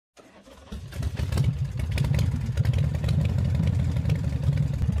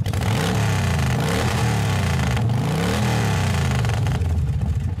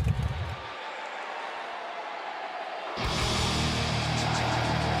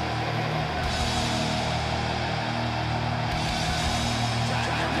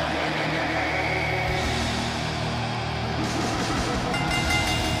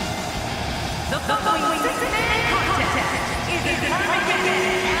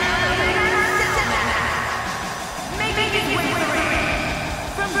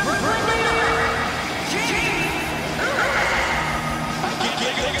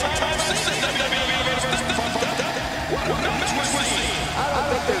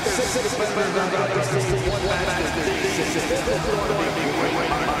six members of the stage, one match to this is going to be a great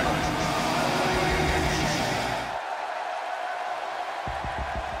match.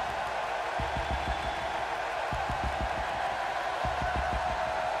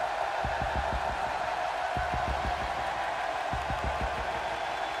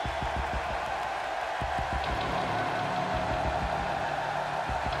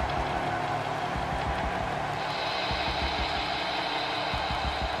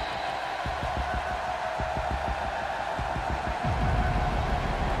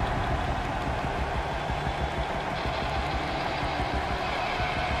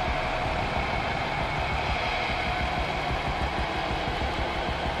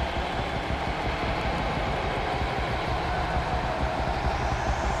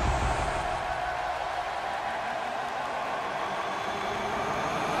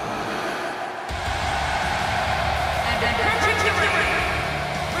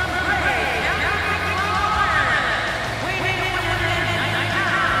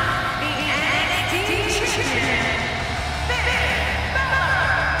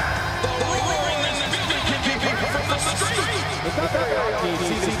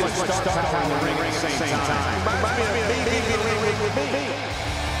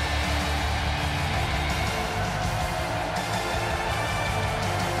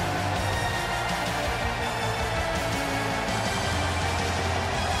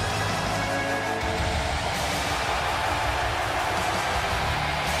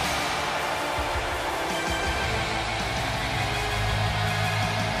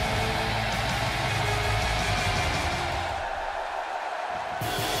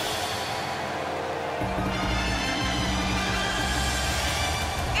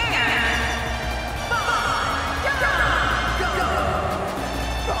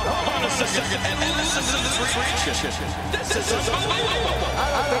 This is unbelievable.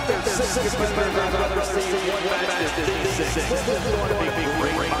 I don't think there's six members of the other stage, one match to this is going to be a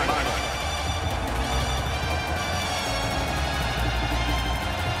great match.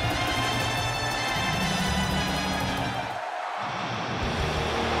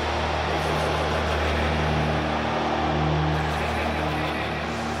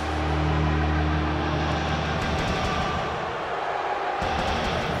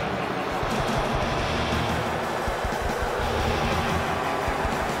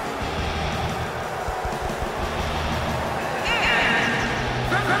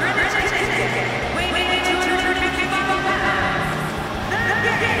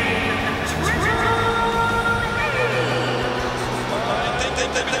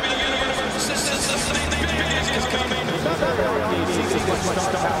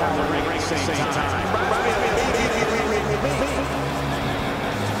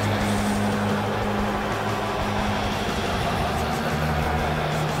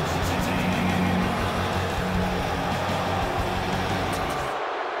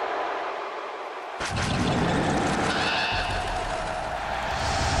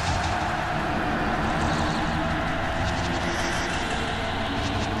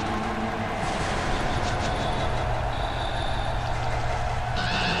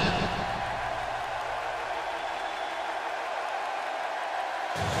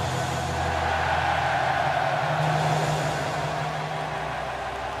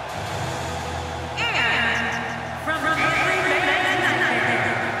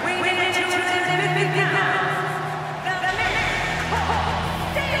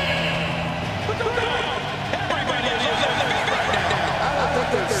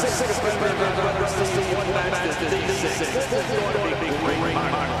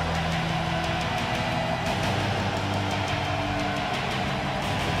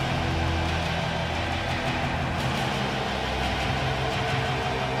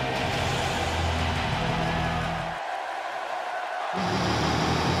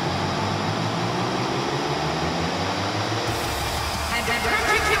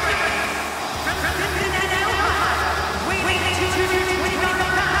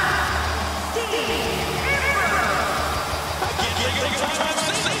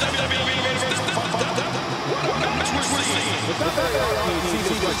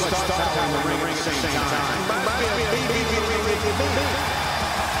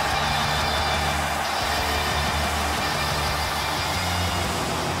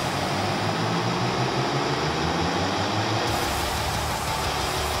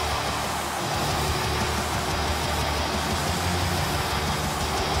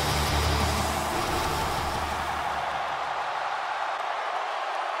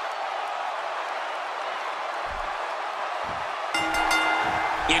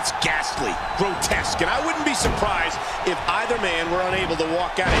 It's ghastly, grotesque, and I wouldn't be surprised if either man were unable to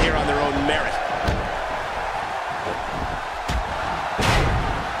walk out of here on their own merit.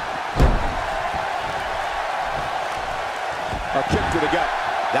 A kick to the gut.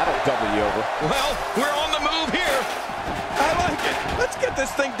 That'll double you over. Well, we're on the move here. I like it. Let's get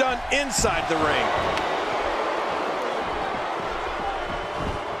this thing done inside the ring.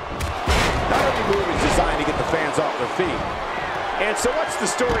 Not every move is designed to get the fans off their feet. And so what's the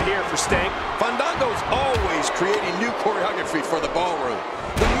story here for Sting? Fandango's always creating new choreography for the ballroom.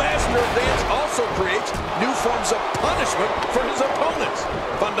 The master of dance also creates new forms of punishment for his opponents.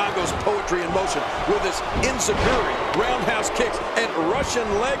 Fandango's poetry in motion with his enziguri, roundhouse kicks, and Russian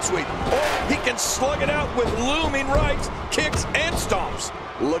leg sweep. Or he can slug it out with looming rights, kicks, and stomps.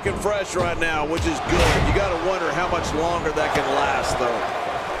 Looking fresh right now, which is good. You got to wonder how much longer that can last, though.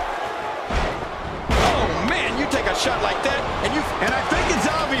 Oh, man, you take a shot like that, and you... And I think it's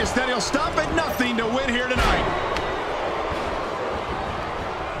obvious that he'll stop at nothing to win here tonight.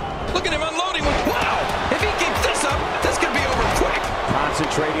 Look at him unloading with... Wow! If he keeps this up, this could be over quick.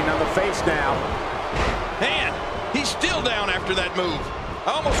 Concentrating on the face now. And he's still down after that move.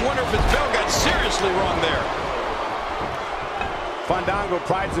 I almost wonder if his bell got seriously wrong there. Fandango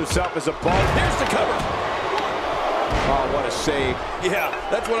prides himself as a ball. Here's the cover. Oh, what a save. Yeah,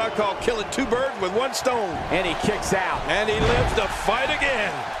 that's what I call killing two birds with one stone. And he kicks out. And he lives to fight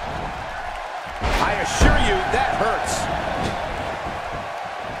again. I assure you, that hurts.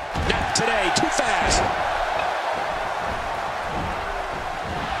 Not today, too fast.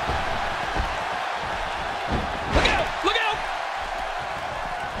 Look out, look out.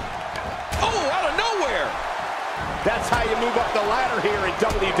 Oh, out of nowhere. That's how you move up the ladder here in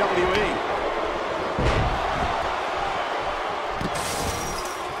WWE.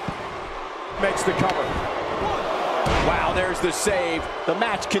 Makes the cover. Wow, there's the save. The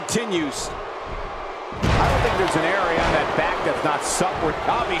match continues. I don't think there's an area on that back that's not somewhere.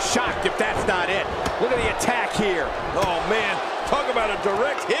 I'll be shocked if that's not it. Look at the attack here. Oh, man, talk about a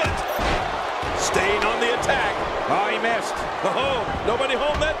direct hit. Staying on the attack. Oh, he missed. Oh, nobody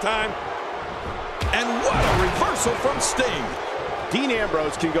home that time. And what a reversal from Sting. Dean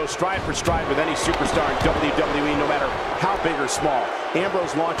Ambrose can go stride for stride with any superstar in WWE, no matter how big or small.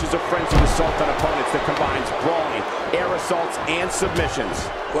 Ambrose launches a frenzied assault on opponents that combines brawling, air assaults, and submissions.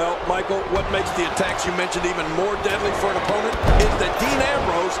 Well, Michael, what makes the attacks you mentioned even more deadly for an opponent is that Dean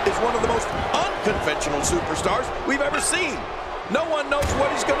Ambrose is one of the most unconventional superstars we've ever seen. No one knows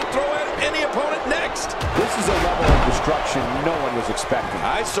what he's going to throw at any opponent next. This is a level of destruction no one was expecting.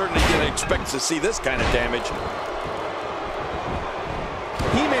 I certainly didn't expect to see this kind of damage.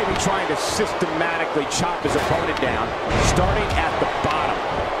 He may be trying to systematically chop his opponent down, starting at the bottom.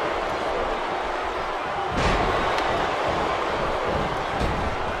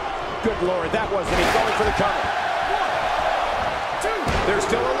 Good Lord, that wasn't he going for the cover. 1, 2, they're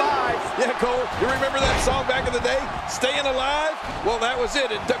still alive. Yeah, Cole, you remember that song back in the day, Staying Alive? Well, that was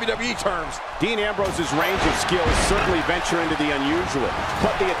it in WWE terms. Dean Ambrose's range of skills certainly venture into the unusual,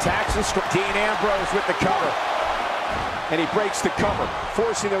 but the attacks and Dean Ambrose with the cover. And he breaks the cover,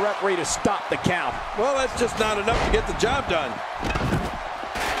 forcing the referee to stop the count. Well, that's just not enough to get the job done.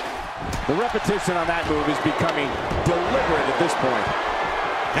 The repetition on that move is becoming deliberate at this point.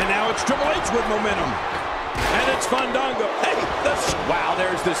 And now it's Triple H with momentum. And it's Fandango. Hey, wow,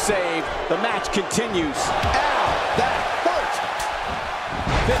 there's the save. The match continues. Ow, that hurt.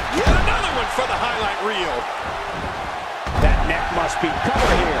 Yet another one for the highlight reel. That neck must be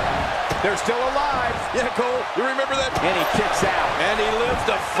covered here. They're still alive. Yeah, Cole, you remember that? And he kicks out. And he lives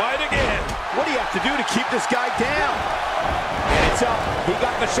to fight again. What do you have to do to keep this guy down? And it's up. He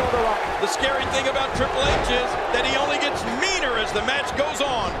got the shoulder up. The scary thing about Triple H is that he only gets meaner as the match goes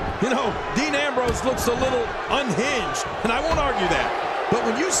on. You know, Dean Ambrose looks a little unhinged, and I won't argue that. But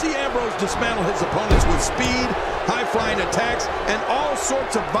when you see Ambrose dismantle his opponents with speed, high-flying attacks, and all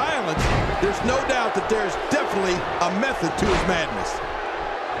sorts of violence, there's no doubt that there's definitely a method to his madness.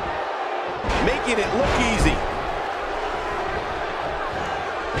 Making it look easy.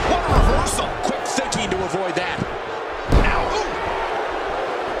 What a reversal. Quick thinking to avoid that. Ow.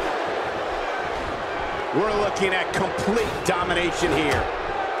 We're looking at complete domination here.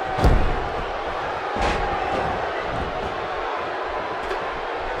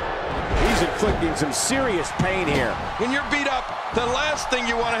 He's inflicting some serious pain here. When you're beat up, the last thing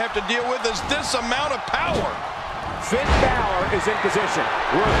you want to have to deal with is this amount of power. Finn Balor is in position.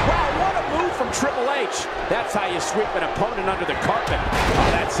 Wow, what a move from Triple H. That's how you sweep an opponent under the carpet. Oh,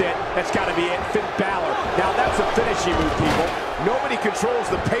 that's it. That's got to be it. Finn Balor. Now that's a finishing move, people. Nobody controls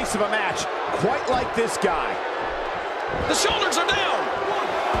the pace of a match quite like this guy. The shoulders are down.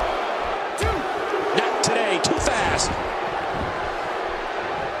 fast.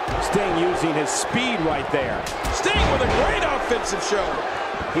 Sting using his speed right there. Sting with a great offensive show.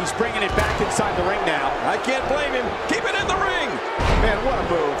 He's bringing it back inside the ring now. I can't blame him. Keep it in the ring. Man, what a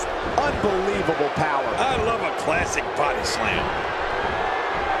move. Unbelievable power. I love a classic body slam.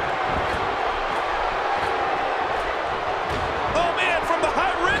 Oh, man, from the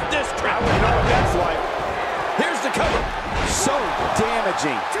high red district. I wouldn't know what that's like. Here's the cover. So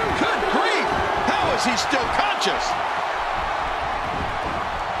damaging. Good grief. How is he still conscious?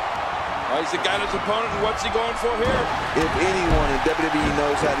 He's the guy his opponent, and what's he going for here? If anyone in WWE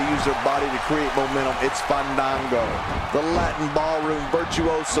knows how to use their body to create momentum, it's Fandango. The Latin ballroom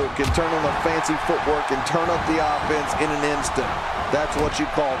virtuoso can turn on the fancy footwork and turn up the offense in an instant. That's what you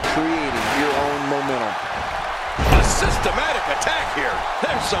call creating your own momentum. A systematic attack here.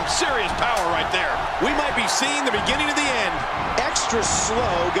 There's some serious power right there. We might be seeing the beginning of the end. Extra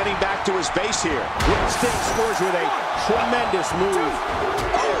slow getting back to his base here. Sting scores with a tremendous move.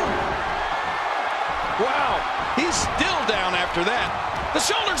 Wow, he's still down after that. The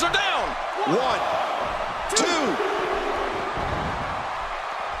shoulders are down. 1, 2.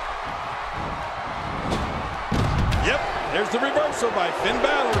 Yep, there's the reversal by Finn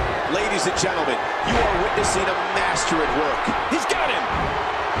Balor. Ladies and gentlemen, you are witnessing a master at work. He's got him.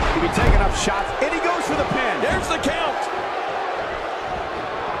 He'll be taking up shots, and he goes for the pin. There's the count.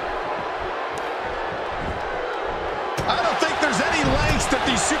 I don't think there's any lengths that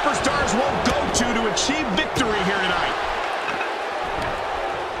these superstars won't go to achieve victory here tonight.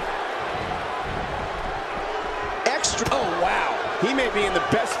 Extra. Oh, wow. He may be in the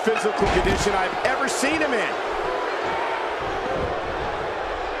best physical condition I've ever seen him in.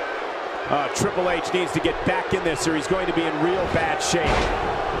 Triple H needs to get back in this or he's going to be in real bad shape.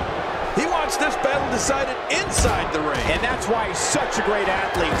 He wants this battle decided inside the ring. And that's why he's such a great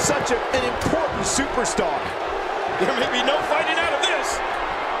athlete, such an important superstar. There may be no fighting out of this.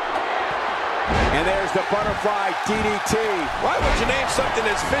 And there's the butterfly DDT. Why would you name something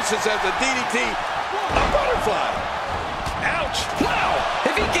as vicious as a DDT a butterfly? Ouch. Wow.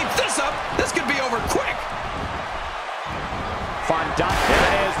 If he keeps this up, this could be over quick. Fandango.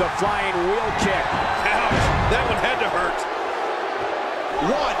 There is the flying wheel kick. Ouch. That one had to hurt.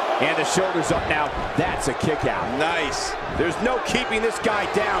 1. And the shoulders up now. That's a kick out. Nice. There's no keeping this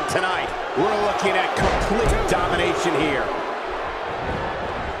guy down tonight. We're looking at complete domination here.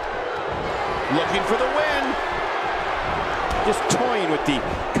 Looking for the win. Just toying with the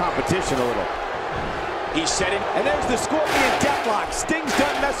competition a little. He's setting, and there's the Scorpion Deathlock. Sting's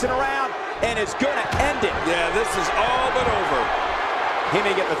done messing around and is going to end it. Yeah, this is all but over. He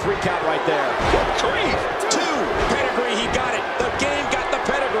may get the 3 count right there. Good grief. 2. Pedigree, he got it. The game got the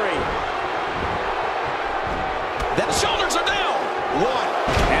pedigree. The shoulders are down. 1.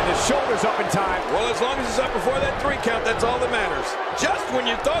 And the shoulders up in time. Well, as long as it's up before that 3 count, that's all that matters. Just when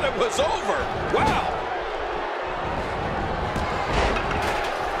you thought it was over. Wow.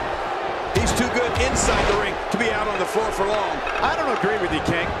 He's too good inside the ring to be out on the floor for long. I don't agree with you,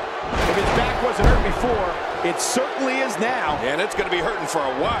 King. If his back wasn't hurt before, it certainly is now. And it's going to be hurting for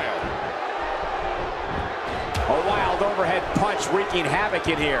a while. A wild overhead punch wreaking havoc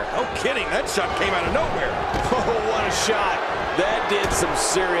in here. No kidding, that shot came out of nowhere. Oh, what a shot. That did some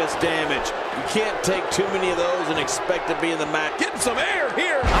serious damage. You can't take too many of those and expect to be in the match. Getting some air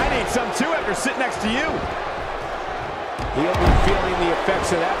here. I need some too after sitting next to you. He'll be feeling the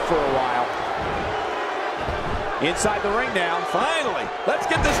effects of that for a while. Inside the ring now. Finally, let's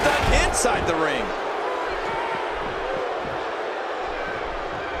get this done inside the ring.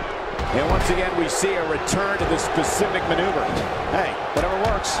 And once again, we see a return to the specific maneuver. Hey, whatever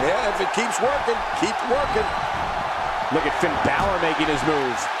works. Yeah, if it keeps working, keep working. Look at Finn Balor making his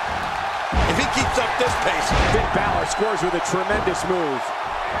moves. If he keeps up this pace, Finn Balor scores with a tremendous move.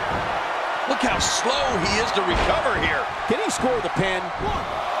 look how slow he is to recover here. Can he score the pin?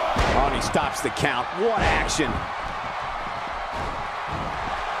 Oh, and he stops the count. What action.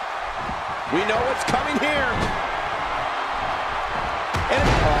 We know what's coming here. And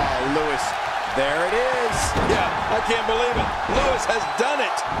oh, Lewis. There it is. Yeah, I can't believe it. Lewis has done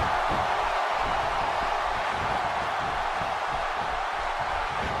it.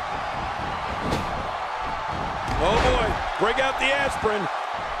 Oh, boy. Bring out the aspirin.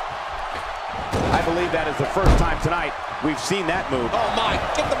 I believe that is the first time tonight we've seen that move. Oh, my.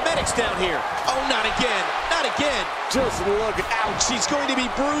 Get the medics down here. Oh, not again. Not again. Just look. Ouch. He's going to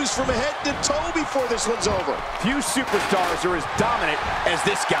be bruised from head to toe before this one's over. Few superstars are as dominant as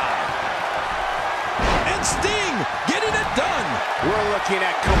this guy. And Sting getting it done. We're looking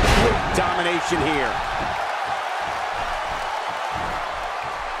at complete domination here.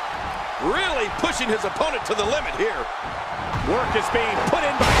 really pushing his opponent to the limit here. Work is being put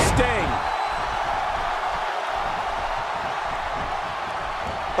in by Sting.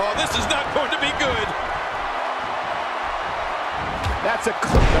 Oh, this is not going to be good. That's the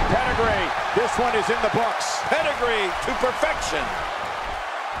pedigree. This one is in the books. Pedigree to perfection.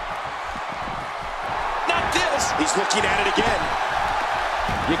 Not this. He's looking at it again.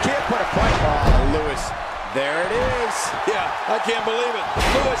 You can't put a fight. Oh, Lewis. There it is. Yeah, I can't believe it.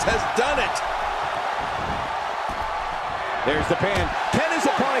 Lewis has done it. There's the pin. Can his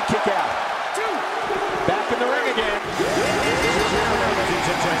opponent kick out? Back in the ring again. Ladies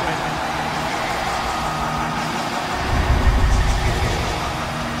and gentlemen.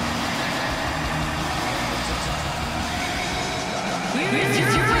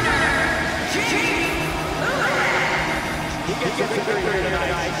 Here's your winner, James Lewis. He gets a victory here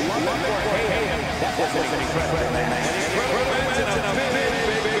tonight. Love or hate him. That was an incredible match.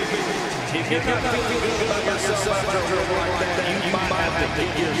 If you're not feeling good about yourself after a run like that, you might have to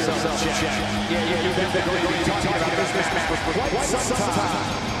get yourself checked. Yeah, you've been talking about this match for quite some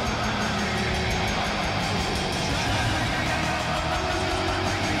time.